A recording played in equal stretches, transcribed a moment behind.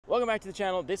Welcome back to the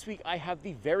channel. This week I have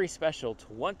the very special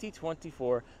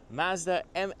 2024 Mazda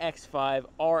MX-5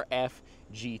 RF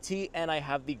GT, and I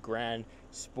have the Grand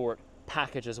Sport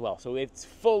package as well. So it's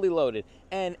fully loaded,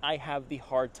 and I have the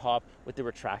hard top with the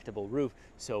retractable roof.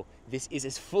 So this is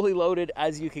as fully loaded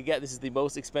as you could get. This is the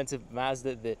most expensive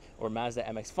Mazda Mazda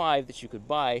MX-5 that you could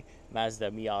buy.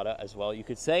 Mazda Miata as well, you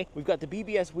could say. We've got the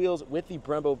BBS wheels with the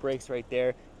Brembo brakes right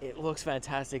there. It looks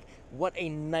fantastic. What a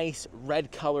nice red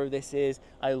color this is.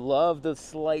 I love the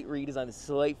slight redesign, the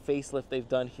slight facelift they've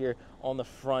done here on the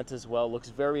front as well. Looks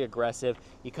very aggressive.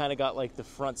 You kind of got like the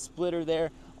front splitter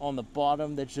there on the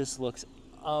bottom that just looks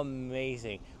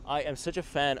amazing. I am such a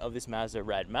fan of this Mazda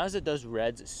red. Mazda does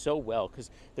reds so well because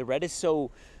the red is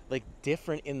so like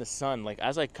different in the sun. Like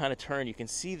as I kind of turn, you can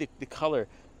see the color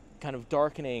kind of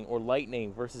darkening or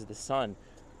lightening versus the sun.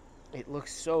 It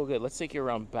looks so good. Let's take you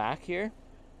around back here.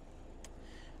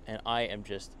 And I am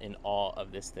just in awe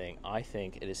of this thing. I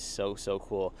think it is so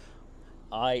cool.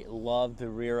 I love the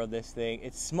rear of this thing.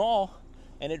 It's small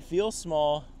and it feels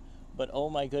small, but oh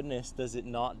my goodness, does it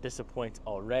not disappoint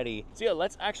already. So yeah,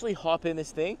 let's actually hop in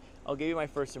this thing. I'll give you my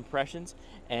first impressions,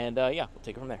 and yeah, we'll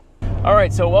take it from there. All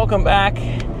right, so welcome back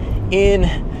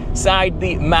inside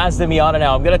the Mazda Miata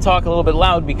now. I'm gonna talk a little bit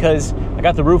loud because I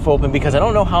got the roof open because I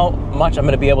don't know how much I'm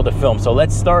gonna be able to film. So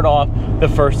let's start off the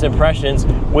first impressions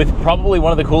with probably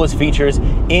one of the coolest features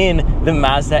in the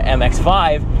Mazda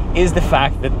MX-5 is the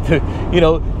fact that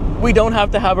we don't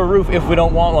have to have a roof if we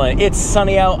don't want one. It's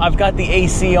sunny out, I've got the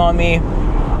AC on me,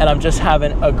 and I'm just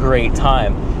having a great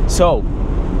time. So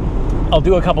I'll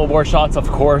do a couple more shots, of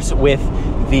course, with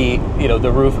the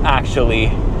roof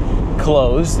actually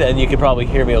closed, and you can probably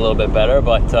hear me a little bit better,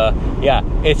 but yeah,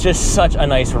 it's just such a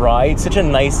nice ride, such a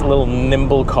nice little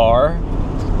nimble car.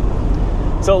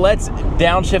 So let's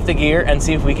downshift the gear and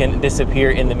see if we can disappear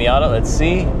in the Miata. Let's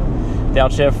see.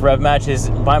 Downshift, rev match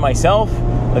is by myself.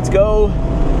 Let's go.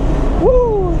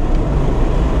 Woo!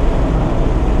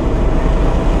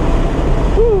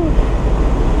 Woo!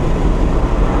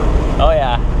 Oh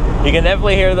yeah, you can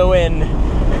definitely hear the wind.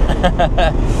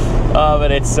 Oh,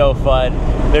 but it's so fun.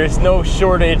 There's no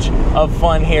shortage of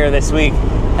fun here this week.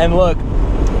 And look,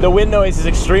 the wind noise is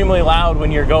extremely loud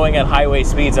when you're going at highway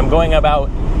speeds. I'm going about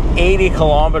 80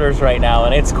 kilometers right now,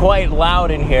 and it's quite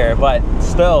loud in here, but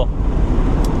still,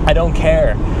 I don't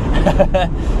care.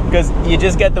 Because you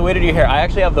just get the wind in your hair. I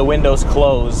actually have the windows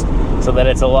closed so that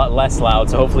it's a lot less loud,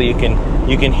 so hopefully you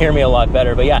can hear me a lot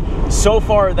better. But yeah, so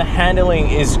far the handling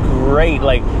is great.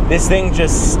 Like, this thing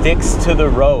just sticks to the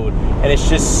road, and it's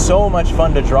just so much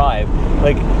fun to drive.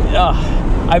 Like,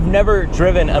 I've never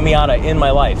driven a Miata in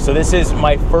my life, so this is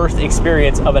my first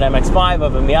experience of an MX-5,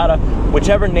 of a Miata,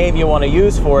 whichever name you want to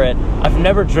use for it. I've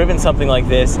never driven something like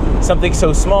this, something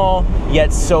so small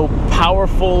yet so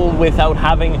powerful without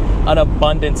having an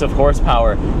abundance of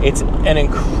horsepower. It's an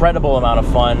incredible amount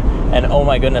of fun, and oh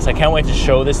my goodness, I can't wait to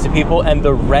show this to people. And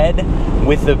the red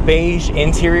with the beige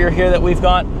interior here that we've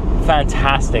got,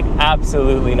 fantastic,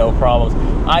 absolutely no problems.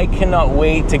 I cannot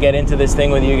wait to get into this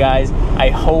thing with you guys. I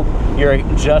hope you're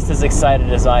just as excited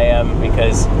as I am,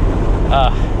 because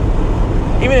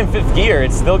even in fifth gear,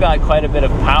 it's still got quite a bit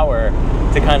of power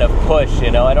to kind of push,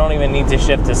 I don't even need to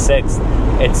shift to sixth.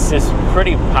 It's just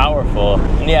pretty powerful.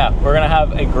 And yeah, we're gonna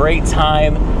have a great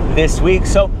time this week.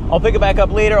 So I'll pick it back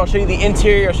up later. I'll show you the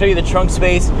interior, I'll show you the trunk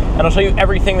space, and I'll show you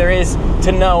everything there is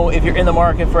to know if you're in the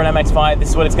market for an MX-5. This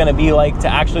is what it's gonna be like to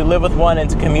actually live with one and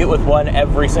to commute with one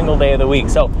every single day of the week.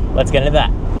 So let's get into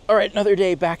that. All right, another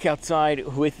day back outside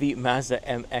with the Mazda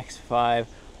MX-5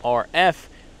 RF.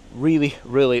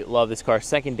 Really love this car.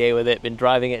 Second day with it, been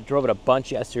driving it, drove it a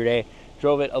bunch yesterday,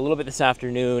 drove it a little bit this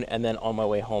afternoon, and then on my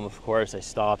way home, of course, I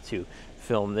stopped to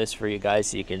film this for you guys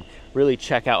so you can really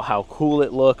check out how cool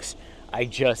it looks. I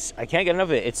can't get enough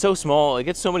of it. It's so small, it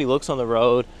gets so many looks on the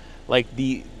road.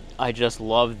 I just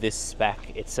love this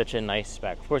spec. It's such a nice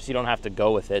spec. Of course, you don't have to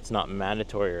go with it. It's not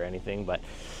mandatory or anything, but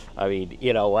I mean,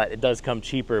 you know what? It does come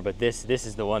cheaper, but this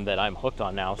is the one that I'm hooked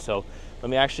on now. So let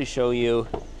me actually show you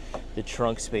the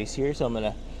trunk space here. So I'm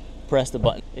gonna press the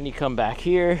button, and you come back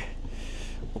here,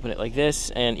 open it like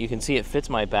this, and you can see it fits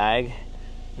my bag,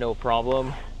 no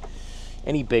problem.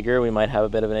 Any bigger, we might have a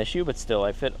bit of an issue, but still,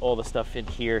 I fit all the stuff in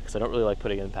here because I don't really like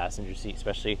putting it in the passenger seat,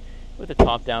 especially with the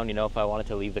top down. If I wanted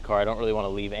to leave the car, I don't really want to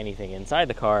leave anything inside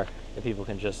the car that people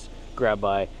can just grab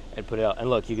by and put it out. And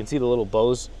look, you can see the little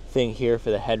Bose thing here for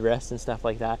the headrest and stuff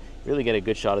like that. You really get a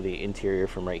good shot of the interior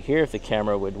from right here. If the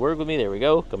camera would work with me, there we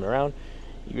go, coming around.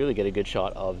 You really get a good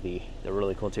shot of the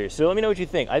really cool interior. So let me know what you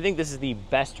think. I think this is the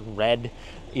best red,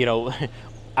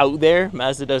 out there.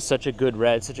 Mazda does such a good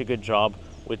red, such a good job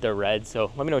with their red.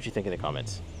 So let me know what you think in the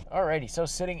comments. Alrighty, so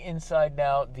sitting inside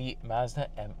now the Mazda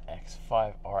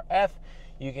MX-5 RF,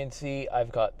 you can see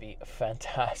I've got the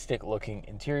fantastic looking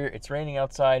interior. It's raining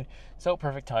outside, so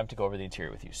perfect time to go over the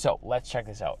interior with you. So let's check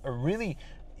this out. A really,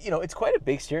 it's quite a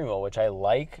big steering wheel, which I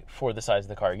like for the size of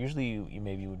the car. Usually you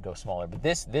maybe would go smaller, but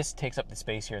this takes up the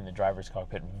space here in the driver's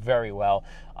cockpit very well.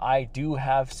 I do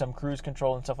have some cruise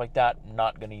control and stuff like that.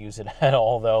 Not going to use it at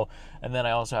all though. And then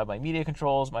I also have my media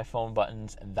controls, my phone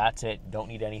buttons, and that's it. Don't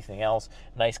need anything else.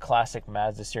 Nice classic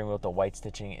Mazda steering wheel with the white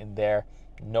stitching in there.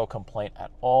 No complaint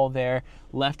at all there.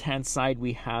 Left hand side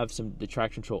we have the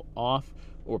traction control off,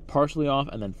 or partially off,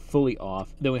 and then fully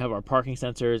off. Then we have our parking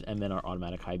sensors and then our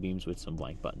automatic high beams with some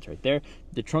blank buttons right there.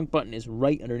 The trunk button is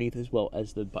right underneath, as well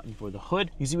as the button for the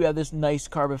hood. You see we have this nice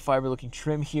carbon fiber looking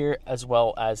trim here, as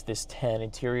well as this tan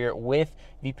interior with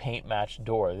the paint matched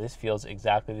door. This feels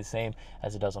exactly the same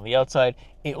as it does on the outside.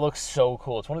 It looks so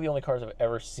cool. It's one of the only cars I've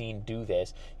ever seen do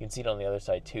this. You can see it on the other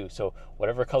side too. So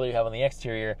whatever color you have on the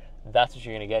exterior, that's what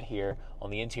you're gonna get here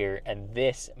on the interior, and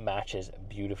this matches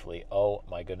beautifully. Oh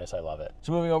my goodness, I love it.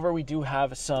 So moving over, we do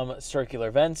have some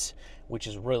circular vents, which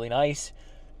is really nice.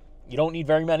 You don't need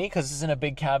very many because this isn't a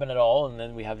big cabin at all, and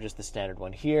then we have just the standard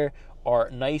one here. Are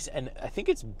nice, and I think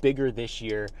it's bigger this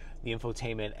year, the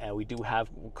infotainment, and we do have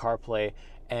CarPlay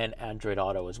and Android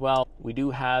Auto as well. We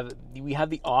have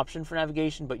the option for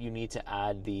navigation, but you need to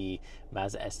add the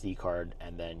Mazda SD card,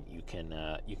 and then you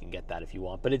can get that if you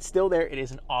want. But it's still there. It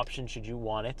is an option should you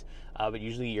want it. But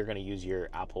usually you're going to use your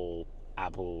Apple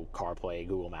CarPlay,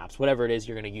 Google Maps, whatever it is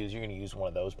you're going to use one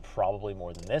of those, probably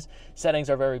more than this.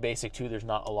 Settings are very basic too. There's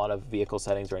not a lot of vehicle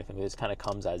settings or anything. This kind of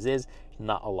comes as is.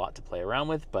 Not a lot to play around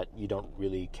with, but you don't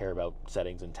really care about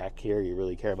settings and tech here. You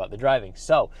really care about the driving.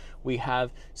 So we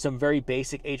have some very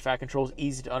basic HVAC controls,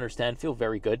 easy to understand, feel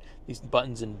very good. These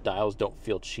buttons and dials don't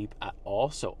feel cheap at all,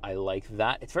 so I like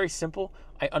that. It's very simple.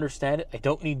 I understand it. I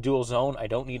don't need dual zone. I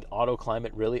don't need auto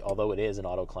climate really, although it is an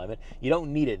auto climate. You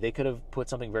don't need it. They could have put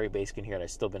something very basic in here and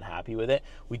I've still been happy with it.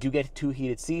 We do get 2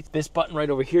 heated seats. This button right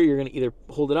over here, you're going to either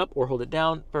hold it up or hold it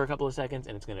down for a couple of seconds,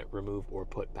 and it's going to remove or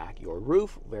put back your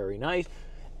roof. Very nice.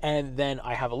 And then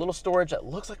I have a little storage that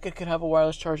looks like it could have a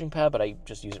wireless charging pad, but I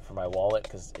just use it for my wallet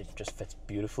because it just fits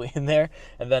beautifully in there.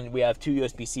 And then we have 2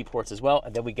 USB-C ports as well.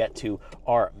 And then we get to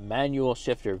our manual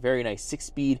shifter. Very nice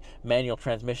 6-speed manual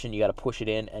transmission. You got to push it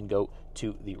in and go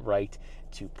to the right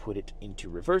to put it into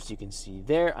reverse. You can see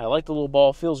there. I like the little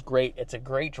ball. Feels great. It's a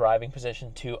great driving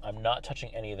position too. I'm not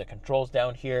touching any of the controls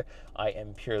down here. I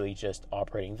am purely just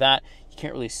operating that. You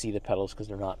can't really see the pedals because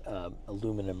they're not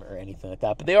aluminum or anything like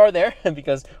that, but they are there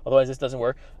because otherwise this doesn't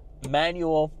work.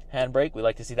 Manual handbrake, we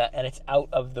like to see that, and it's out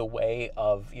of the way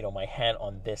of my hand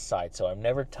on this side, so I'm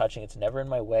never touching. It's never in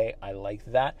my way. I like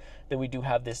that. Then we do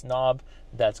have this knob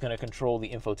that's going to control the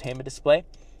infotainment display.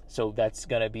 So that's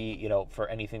going to be, for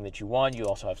anything that you want. You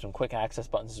also have some quick access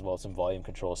buttons as well as some volume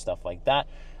control, stuff like that.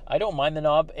 I don't mind the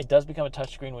knob. It does become a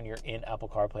touchscreen when you're in Apple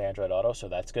CarPlay, Android Auto, so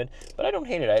that's good. But I don't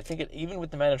hate it. I think even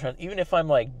with the manual trans, even if I'm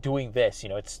like doing this,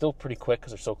 it's still pretty quick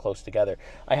because they're so close together.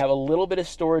 I have a little bit of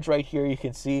storage right here. You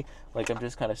can see, like, I'm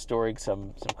just kind of storing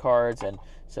some cards and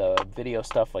some video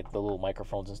stuff, like the little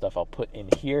microphones and stuff I'll put in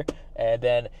here. And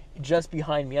then just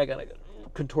behind me, I got to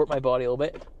contort my body a little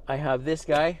bit. I have this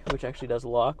guy, which actually does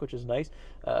lock, which is nice.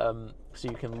 So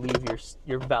you can leave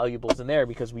your valuables in there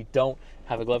because we don't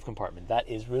have a glove compartment. That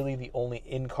is really the only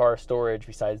in-car storage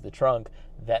besides the trunk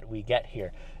that we get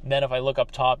here. And then if I look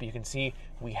up top, you can see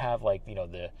we have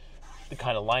the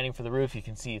kind of lining for the roof. You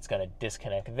can see it's going to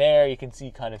disconnect there. You can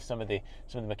see kind of some of the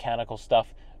mechanical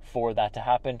stuff for that to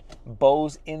happen.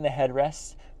 Bose in the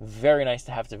headrests. Very nice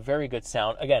to have. It's a very good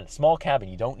sound. Again, small cabin.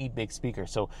 You don't need big speakers.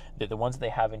 So the ones that they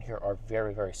have in here are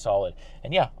very, very solid.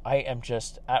 And yeah, I am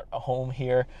just at home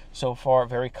here so far.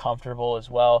 Very comfortable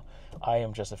as well. I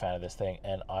am just a fan of this thing,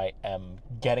 and I am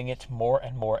getting it more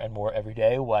and more and more every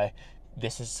day. Why?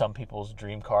 This is some people's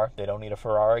dream car. They don't need a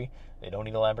Ferrari. They don't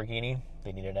need a Lamborghini.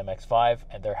 They need an MX-5,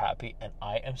 and they're happy. And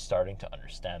I am starting to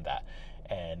understand that.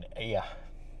 And yeah,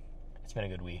 it's been a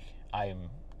good week.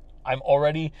 I'm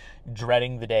already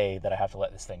dreading the day that I have to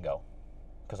let this thing go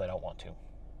because I don't want to.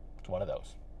 It's one of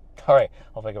those. All right,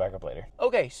 I'll pick it back up later.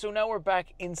 Okay, so now we're back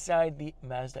inside the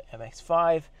Mazda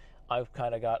MX-5. I've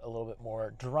kind of got a little bit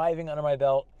more driving under my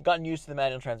belt, gotten used to the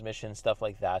manual transmission, stuff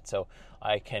like that, so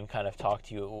I can kind of talk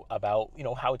to you about,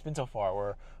 how it's been so far.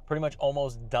 We're pretty much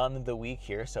almost done the week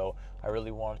here, so I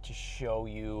really wanted to show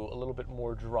you a little bit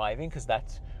more driving because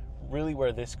that's really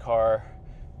where this car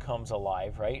comes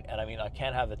alive, right? And I mean, I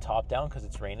can't have the top down because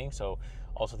it's raining, so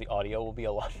also the audio will be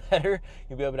a lot better.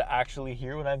 You'll be able to actually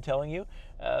hear what I'm telling you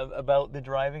about the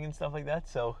driving and stuff like that.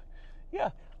 So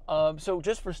yeah, So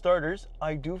just for starters,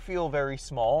 I do feel very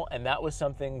small, and that was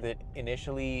something that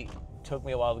initially took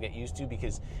me a while to get used to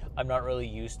because I'm not really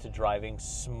used to driving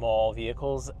small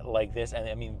vehicles like this. And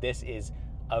I mean, this is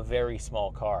a very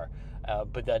small car,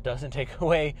 but that doesn't take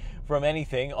away from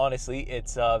anything. Honestly,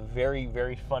 it's very,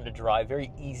 very fun to drive,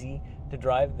 very easy to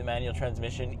drive. The manual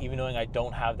transmission, even knowing I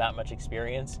don't have that much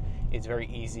experience, it's very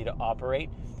easy to operate.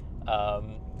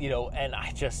 You know, and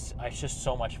it's just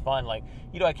so much fun. Like,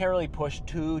 you know, I can't really push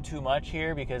too much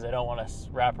here because I don't want to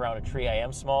wrap around a tree. I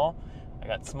am small. I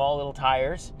got small little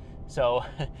tires. So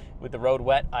with the road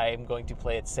wet, I'm going to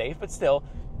play it safe, but still,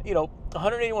 you know,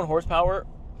 181 horsepower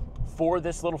for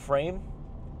this little frame,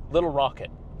 little rocket,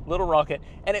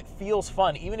 and it feels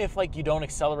fun. Even if like you don't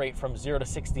accelerate from 0 to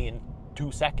 60 in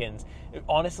 2 seconds.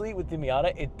 Honestly, with the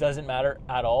Miata, it doesn't matter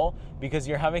at all because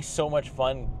you're having so much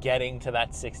fun getting to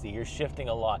that 60. You're shifting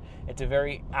a lot. It's a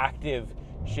very active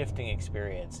shifting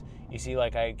experience. You see,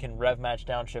 like, I can rev match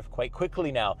downshift quite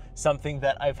quickly now, something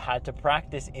that I've had to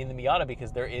practice in the Miata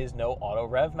because there is no auto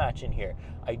rev match in here.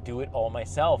 I do it all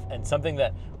myself, and something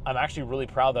that I'm actually really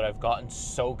proud that I've gotten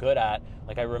so good at.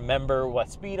 Like, I remember what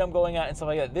speed I'm going at and stuff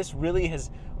like that. This really has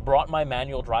brought my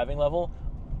manual driving level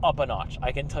up a notch.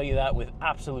 I can tell you that with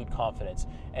absolute confidence.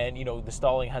 And you know, the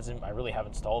stalling I really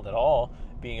haven't stalled at all,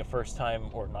 being a first time,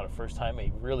 or not a first time,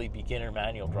 a really beginner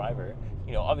manual driver.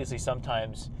 You know, obviously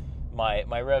sometimes my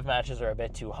rev matches are a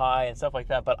bit too high and stuff like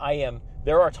that, but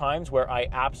there are times where I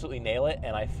absolutely nail it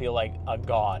and I feel like a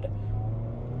god.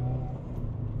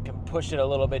 Can push it a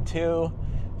little bit too,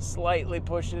 slightly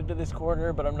push it into this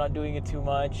corner, but I'm not doing it too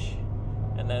much.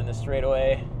 And then the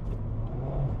straightaway.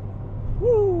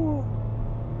 Woo!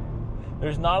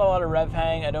 There's not a lot of rev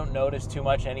hang. I don't notice too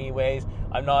much anyways.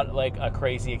 I'm not like a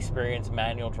crazy experienced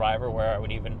manual driver where I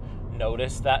would even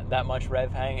notice that much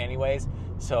rev hang anyways.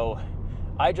 So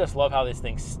I just love how this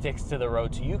thing sticks to the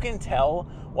road. So you can tell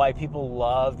why people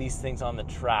love these things on the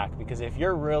track, because if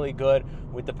you're really good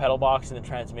with the pedal box and the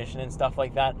transmission and stuff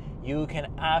like that, you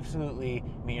can absolutely,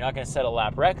 I mean, you're not going to set a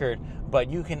lap record, but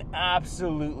you can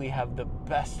absolutely have the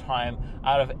best time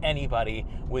out of anybody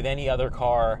with any other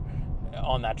car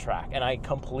on that track. And I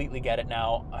completely get it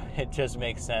now. It just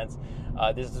makes sense.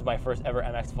 This is my first ever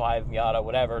MX-5 Miata,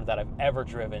 whatever, that I've ever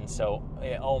driven. So,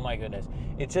 oh my goodness.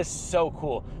 It's just so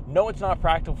cool. No, it's not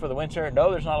practical for the winter. No,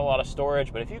 there's not a lot of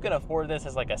storage, but if you can afford this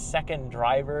as like a second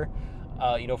driver,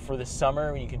 you know, for the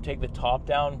summer, when you can take the top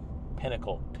down,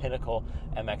 pinnacle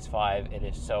MX-5. It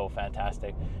is so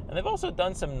fantastic. And they've also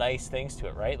done some nice things to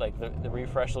it, right? Like the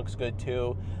refresh looks good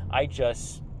too. I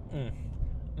just,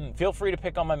 feel free to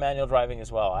pick on my manual driving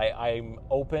as well. I'm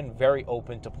very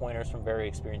open to pointers from very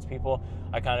experienced people.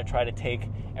 I kind of try to take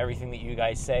everything that you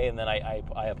guys say and then I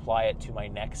apply it to my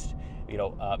next, you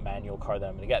know, manual car that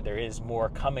I'm going to get. There is more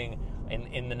coming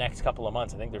in the next couple of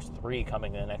months. I think there's 3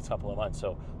 coming in the next couple of months,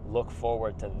 so look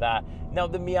forward to that. Now,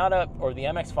 the Miata, or the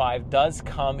MX-5, does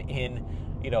come in,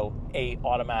 you know, a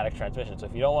automatic transmission. So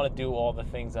if you don't want to do all the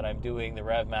things that I'm doing, the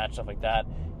rev match, stuff like that,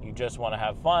 you just want to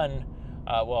have fun,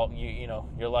 well, you know,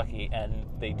 you're lucky, and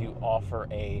they do offer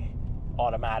a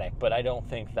automatic, but I don't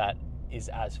think that is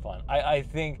as fun. I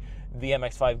think the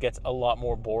MX-5 gets a lot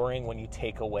more boring when you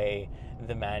take away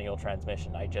the manual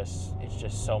transmission. It's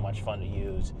just so much fun to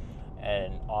use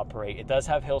and operate. It does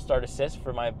have hill start assist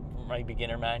for my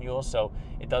beginner manual, so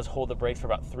it does hold the brakes for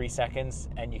about 3 seconds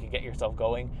and you can get yourself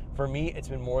going. For me, it's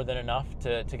been more than enough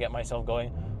to get myself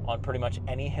going on pretty much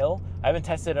any hill. I haven't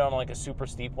tested it on like a super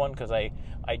steep one because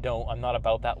I'm not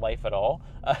about that life at all.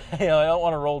 You know, I don't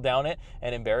want to roll down it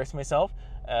and embarrass myself.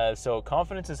 So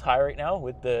confidence is high right now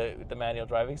with the manual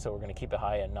driving, so we're going to keep it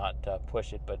high and not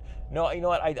push it. But no, you know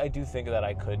what? I do think that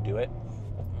I could do it.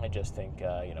 I just think,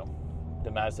 you know, the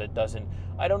Mazda doesn't,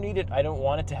 I don't need it. I don't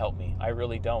want it to help me. I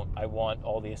really don't. I want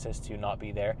all the assist to not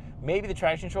be there. Maybe the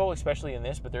traction control, especially in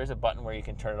this, but there is a button where you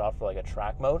can turn it off for like a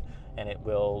track mode and it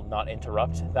will not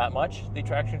interrupt that much, the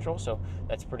traction control. So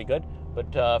that's pretty good.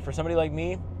 But for somebody like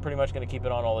me, pretty much going to keep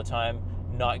it on all the time.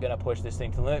 Not going to push this thing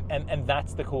to the limit. And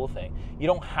that's the cool thing. You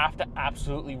don't have to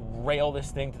absolutely rail this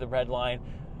thing to the red line.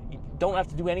 You don't have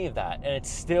to do any of that. And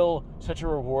it's still such a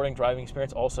rewarding driving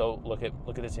experience. Also, look at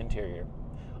this interior.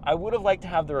 I would have liked to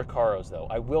have the Recaros, though.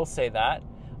 I will say that.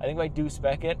 I think if I do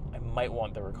spec it, I might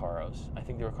want the Recaros. I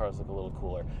think the Recaros look a little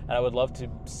cooler. And I would love to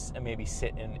maybe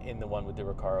sit in the one with the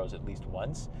Recaros at least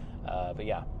once. But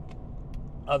yeah,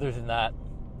 other than that,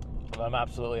 I'm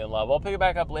absolutely in love. I'll pick it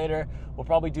back up later. We'll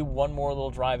probably do one more little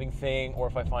driving thing, or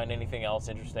if I find anything else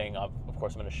interesting, of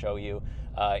course, I'm going to show you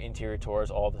interior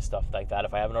tours, all the stuff like that.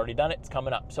 If I haven't already done it, it's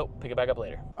coming up. So pick it back up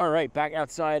later. All right, back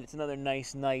outside. It's another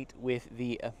nice night with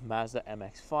the Mazda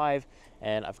MX-5,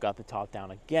 and I've got the top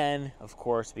down again, of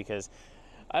course, because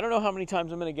I don't know how many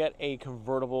times I'm going to get a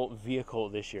convertible vehicle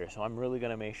this year, so I'm really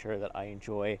going to make sure that I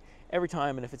enjoy every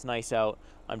time, and if it's nice out,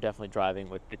 I'm definitely driving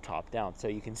with the top down. So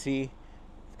you can see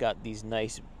I've got these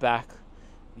nice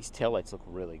these taillights look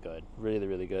really good, really,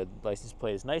 really good. License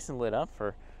plate is nice and lit up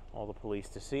for all the police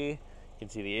to see. You can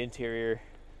see the interior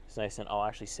is nice, and I'll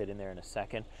actually sit in there in a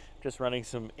second. Just running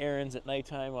some errands at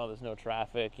nighttime while there's no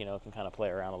traffic, you know, can kind of play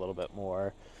around a little bit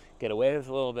more, get away with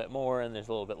a little bit more, and there's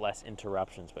a little bit less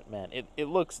interruptions. But man,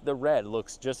 the red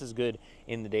looks just as good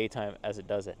in the daytime as it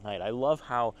does at night. I love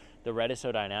how the red is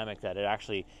so dynamic that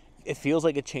it feels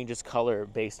like it changes color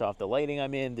based off the lighting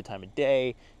I'm in, the time of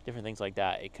day, different things like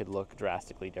that. It could look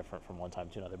drastically different from one time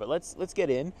to another. But let's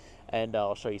get in, and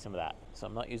I'll show you some of that. So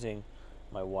I'm not using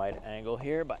my wide angle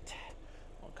here, but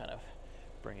I'll kind of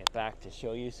bring it back to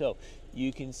show you. So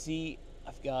you can see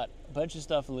I've got a bunch of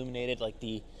stuff illuminated, like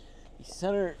the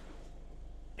center.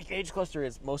 The gauge cluster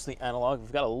is mostly analog.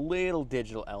 We've got a little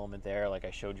digital element there, like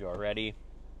I showed you already.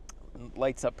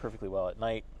 Lights up perfectly well at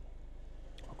night.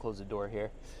 I'll close the door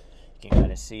here. You can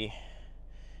kind of see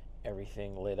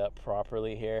everything lit up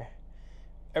properly here.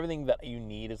 Everything that you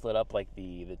need is lit up, like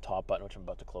the top button, which I'm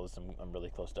about to close. I'm really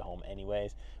close to home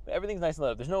anyways. But everything's nice and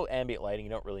lit up. There's no ambient lighting.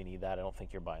 You don't really need that. I don't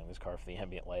think you're buying this car for the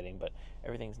ambient lighting, but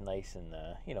everything's nice, and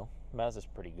you know, Mazda's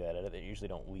pretty good at it. They usually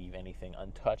don't leave anything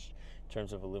untouched in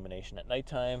terms of illumination at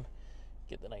nighttime.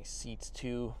 Get the nice seats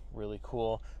too, really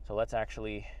cool. So let's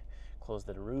actually close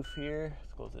the roof here.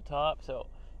 Let's close the top. So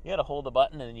you gotta hold the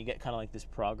button, and then you get kind of like this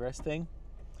progress thing.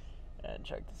 And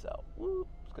check this out. Whoop.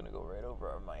 It's gonna go right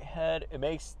over my head. It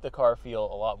makes the car feel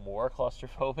a lot more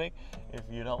claustrophobic if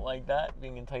you don't like that,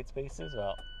 being in tight spaces.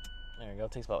 Well, there you go.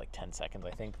 It takes about like 10 seconds,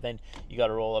 I think. But then you got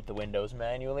to roll up the windows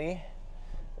manually.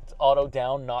 It's auto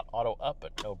down, not auto up,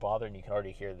 but no bother. And you can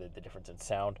already hear the difference in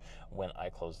sound when I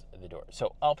close the door.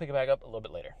 So I'll pick it back up a little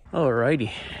bit later.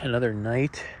 Alrighty, another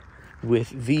night with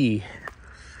the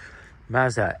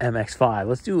Mazda MX-5.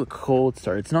 Let's do a cold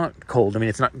start. It's not cold. I mean,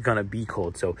 it's not gonna be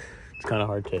cold, so it's kind of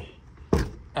hard to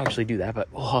actually do that,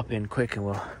 but we'll hop in quick and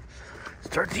we'll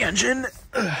start the engine.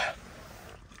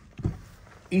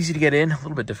 Easy to get in, a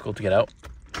little bit difficult to get out.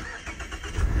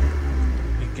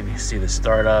 You can see the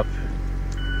startup.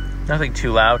 Nothing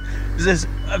too loud. This is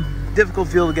a difficult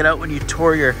feel to get out when you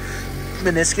tore your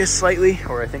meniscus slightly,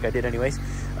 or I think I did anyways.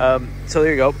 So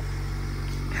there you go.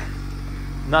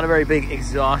 Not a very big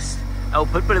exhaust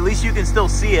output, but at least you can still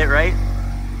see it, right?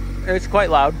 It's quite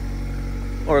loud.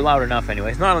 Or loud enough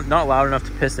anyways. Not loud enough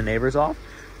to piss the neighbors off,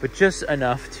 but just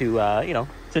enough to, you know,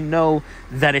 to know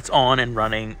that it's on and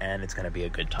running, and it's going to be a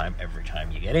good time every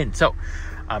time you get in. So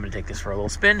I'm going to take this for a little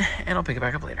spin, and I'll pick it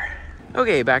back up later.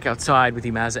 Okay, back outside with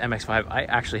the Mazda MX-5. I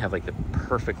actually have like the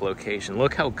perfect location.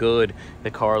 Look how good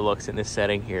the car looks in this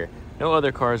setting here. No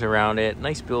other cars around it.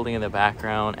 Nice building in the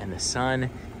background, and the sun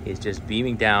is just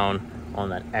beaming down on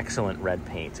that excellent red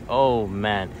paint. Oh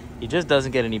man, it just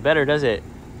doesn't get any better, does it?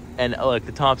 And look,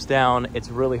 the top's down. It's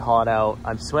really hot out.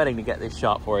 I'm sweating to get this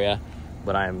shot for you,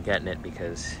 but I'm getting it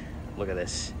because look at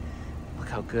this. Look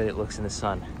how good it looks in the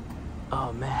sun.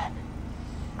 Oh man,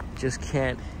 just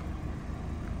can't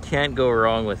go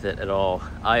wrong with it at all.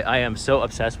 I am so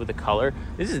obsessed with the color.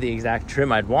 This is the exact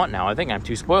trim I'd want now. I think I'm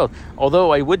too spoiled.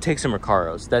 Although I would take some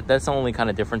Recaros. That's the only kind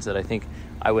of difference that I think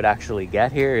I would actually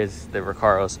get here, is the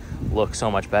Recaros look so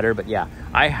much better. But yeah,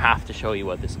 I have to show you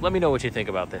what this, let me know what you think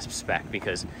about this spec,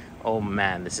 because oh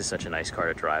man, this is such a nice car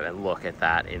to drive. And look at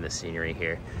that in the scenery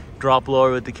here. Drop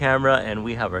lower with the camera and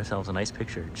we have ourselves a nice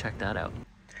picture. Check that out.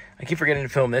 I keep forgetting to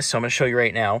film this, so I'm gonna show you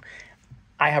right now.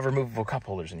 I have removable cup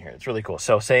holders in here. It's really cool.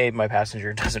 So say my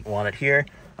passenger doesn't want it here,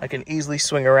 I can easily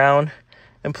swing around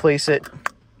and place it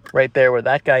right there where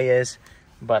that guy is.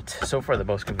 But so far the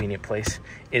most convenient place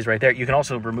is right there. You can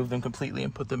also remove them completely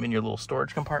and put them in your little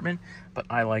storage compartment, but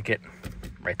I like it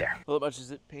right there. Well, as much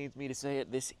as it pains me to say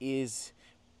it, this is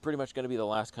pretty much going to be the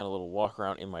last kind of little walk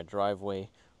around in my driveway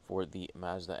for the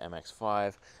Mazda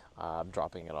MX-5. I'm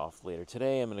dropping it off later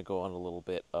today. I'm going to go on a little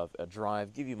bit of a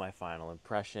drive, give you my final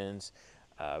impressions,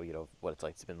 you know, what it's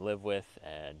like to live with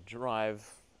and drive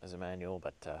as a manual.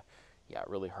 But yeah, it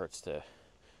really hurts to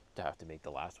have to make the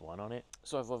last one on it.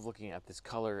 So I've loved looking at this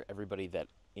color. Everybody that,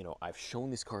 you know, I've shown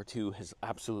this car to has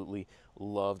absolutely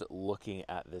loved looking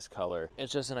at this color.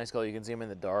 It's just a nice color. You can see I'm in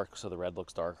the dark, so the red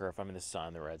looks darker. If I'm in the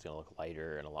sun, the red's gonna look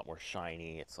lighter and a lot more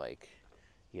shiny. It's like,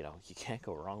 you know, you can't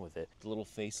go wrong with it. The little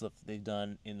facelift they've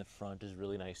done in the front is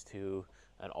really nice too.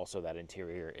 And also that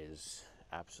interior is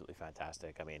absolutely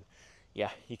fantastic. I mean, yeah,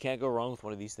 you can't go wrong with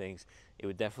one of these things. It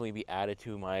would definitely be added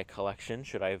to my collection.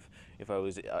 If I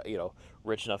was,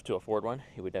 rich enough to afford one,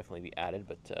 it would definitely be added.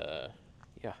 But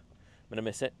yeah, I'm gonna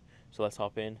miss it. So let's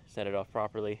hop in, set it off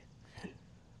properly.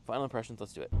 Final impressions,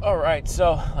 let's do it. All right,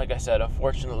 so like I said,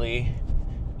 unfortunately,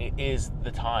 it is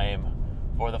the time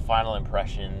for the final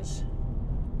impressions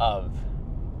of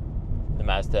the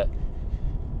Mazda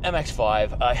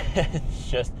MX-5. It's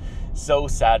just so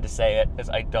sad to say it, because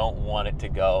I don't want it to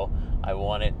go. I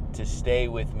want it to stay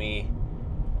with me.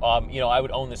 I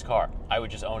would own this car. I would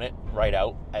just own it right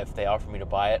out. If they offer me to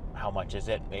buy it, how much is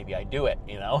it? Maybe I do it,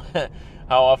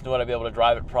 How often would I be able to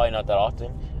drive it? Probably not that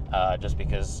often, just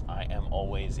because I am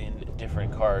always in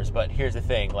different cars. But here's the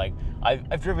thing, like,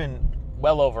 I've driven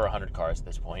well over 100 cars at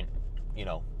this point,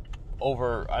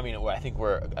 I think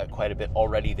we're at quite a bit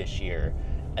already this year.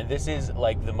 And this is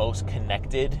like the most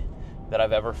connected that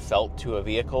I've ever felt to a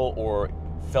vehicle, or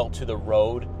felt to the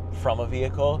road from a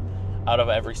vehicle, out of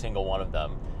every single one of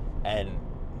them. And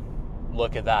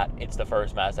look at that, it's the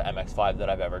first Mazda MX-5 that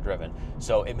I've ever driven.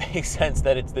 So it makes sense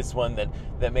that it's this one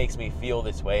that makes me feel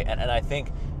this way. And I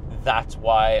think that's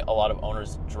why a lot of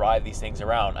owners drive these things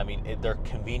around. I mean, they're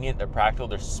convenient, they're practical,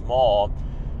 they're small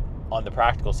on the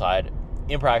practical side.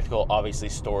 Impractical, obviously,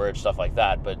 storage, stuff like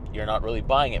that, but you're not really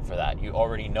buying it for that. You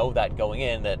already know that going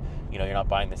in, that you're not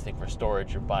buying this thing for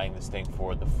storage, you're buying this thing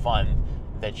for the fun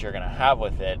that you're gonna have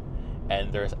with it.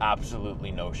 And there's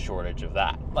absolutely no shortage of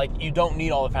that. Like, you don't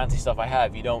need all the fancy stuff I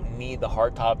have. You don't need the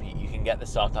hard top. You can get the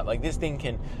soft top. Like, this thing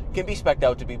can be spec'd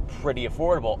out to be pretty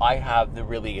affordable. I have the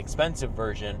really expensive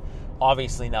version.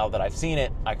 Obviously, now that I've seen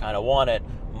it, I kind of want it,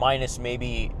 minus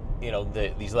maybe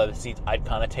these leather seats. I'd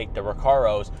kind of take the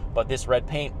Recaros, but this red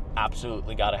paint,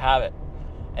 absolutely got to have it.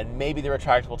 And maybe the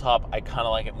retractable top, I kind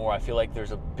of like it more. I feel like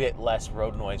there's a bit less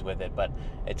road noise with it, but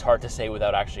it's hard to say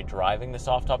without actually driving the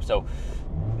soft top. So,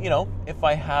 if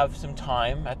I have some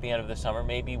time at the end of the summer,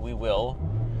 maybe we will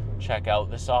check out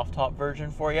the soft top version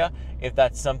for you. If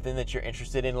that's something that you're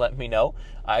interested in, let me know.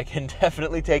 I can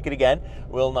definitely take it again.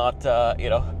 We'll not,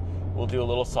 we'll do a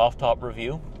little soft top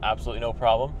review. Absolutely no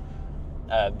problem.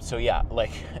 So yeah,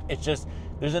 like, it's just,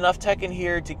 there's enough tech in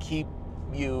here to keep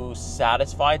you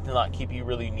satisfied, to not keep you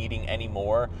really needing any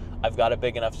more. I've got a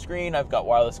big enough screen, I've got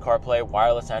wireless CarPlay,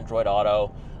 wireless Android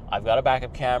Auto, I've got a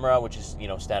backup camera, which is,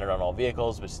 standard on all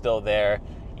vehicles, but still there.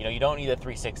 You don't need the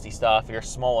 360 stuff. You're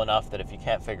small enough that if you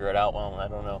can't figure it out, well, I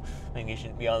don't know, I think you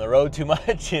shouldn't be on the road too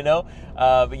much,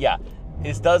 But yeah,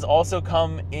 this does also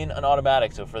come in an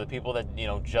automatic, so for the people that,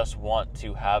 just want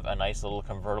to have a nice little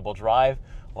convertible drive,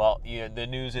 well, the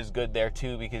news is good there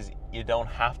too, because you don't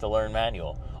have to learn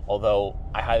manual. Although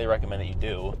I highly recommend that you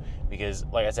do, because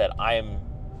like I said, I am,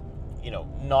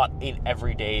 not an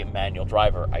everyday manual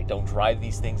driver. I don't drive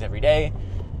these things every day.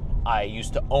 I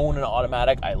used to own an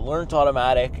automatic. I learned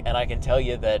automatic, and I can tell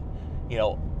you that,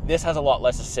 this has a lot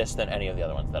less assist than any of the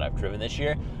other ones that I've driven this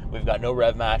year. We've got no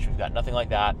rev match. We've got nothing like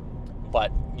that.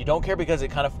 But you don't care, because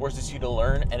it kind of forces you to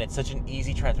learn, and it's such an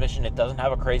easy transmission. It doesn't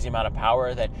have a crazy amount of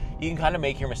power that you can kind of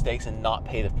make your mistakes and not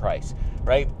pay the price,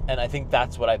 right? And I think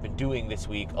that's what I've been doing this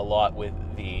week a lot with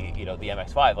the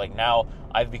MX-5. Like, now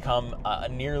I've become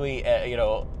nearly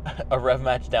a rev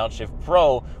match downshift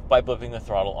pro by blipping the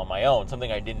throttle on my own.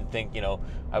 Something I didn't think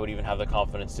I would even have the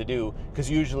confidence to do, because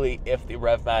usually if the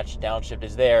rev match downshift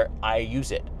is there, I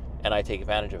use it and I take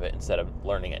advantage of it instead of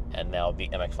learning it. And now the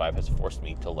MX-5 has forced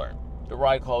me to learn. The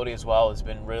ride quality as well has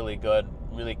been really good,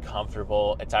 really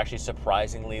comfortable. It's actually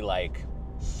surprisingly, like,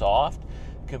 soft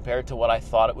compared to what I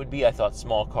thought it would be. I thought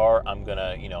small car, I'm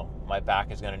gonna, my back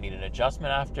is gonna need an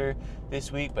adjustment after this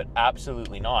week, but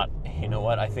absolutely not. You know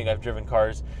what? I think I've driven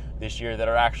cars this year that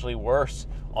are actually worse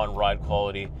on ride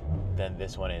quality than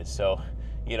this one is. So,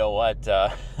 you know what?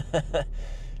 The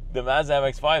Mazda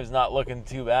MX-5 is not looking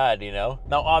too bad, Now,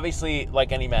 obviously,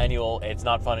 like any manual, it's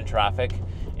not fun in traffic.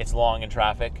 It's long in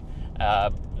traffic.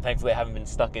 Thankfully, I haven't been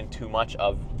stuck in too much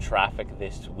of traffic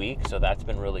this week, so that's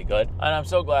been really good. And I'm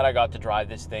so glad I got to drive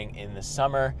this thing in the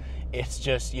summer. It's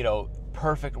just,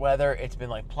 perfect weather. It's been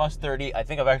like plus 30. I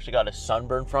think I've actually got a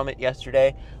sunburn from it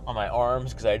yesterday on my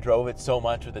arms because I drove it so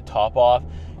much with the top off.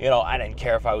 I didn't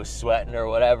care if I was sweating or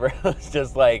whatever. It was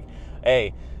just like,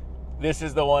 hey, this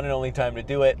is the one and only time to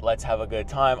do it. Let's have a good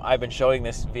time. I've been showing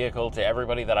this vehicle to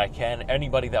everybody that I can,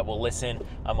 anybody that will listen.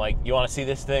 I'm like, you want to see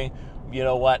this thing? You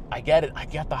know what? I get it. I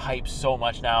get the hype so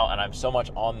much now, and I'm so much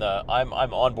I'm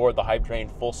on board the hype train,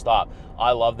 full stop.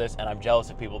 I love this, and I'm jealous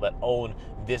of people that own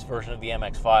this version of the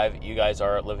MX-5. You guys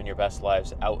are living your best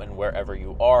lives out and wherever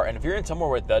you are. And if you're in somewhere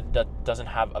where that doesn't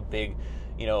have a big,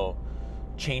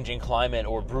 changing climate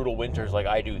or brutal winters like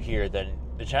I do here, then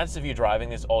the chances of you driving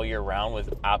this all year round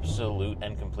with absolute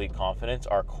and complete confidence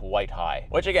are quite high,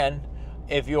 which again,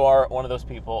 if you are one of those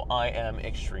people, I am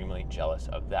extremely jealous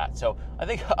of that. So I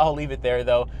think I'll leave it there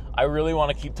though. I really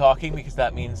want to keep talking because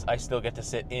that means I still get to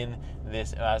sit in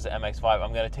this Mazda MX-5.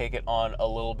 I'm going to take it on a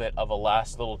little bit of a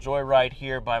last little joyride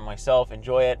here by myself,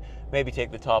 enjoy it, maybe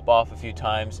take the top off a few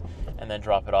times and then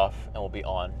drop it off and we'll be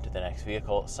on to the next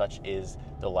vehicle. Such is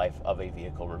the life of a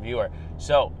vehicle reviewer.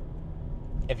 So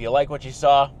if you like what you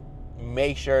saw,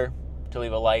 make sure to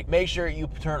leave a like. Make sure you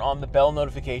turn on the bell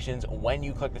notifications when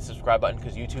you click the subscribe button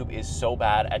because YouTube is so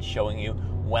bad at showing you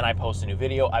when I post a new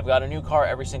video. I've got a new car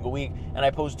every single week and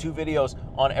I post 2 videos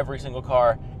on every single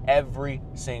car every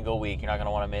single week. You're not going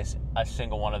to want to miss a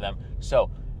single one of them.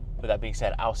 So with that being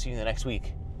said, I'll see you in the next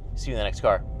week. See you in the next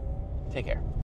car. Take care.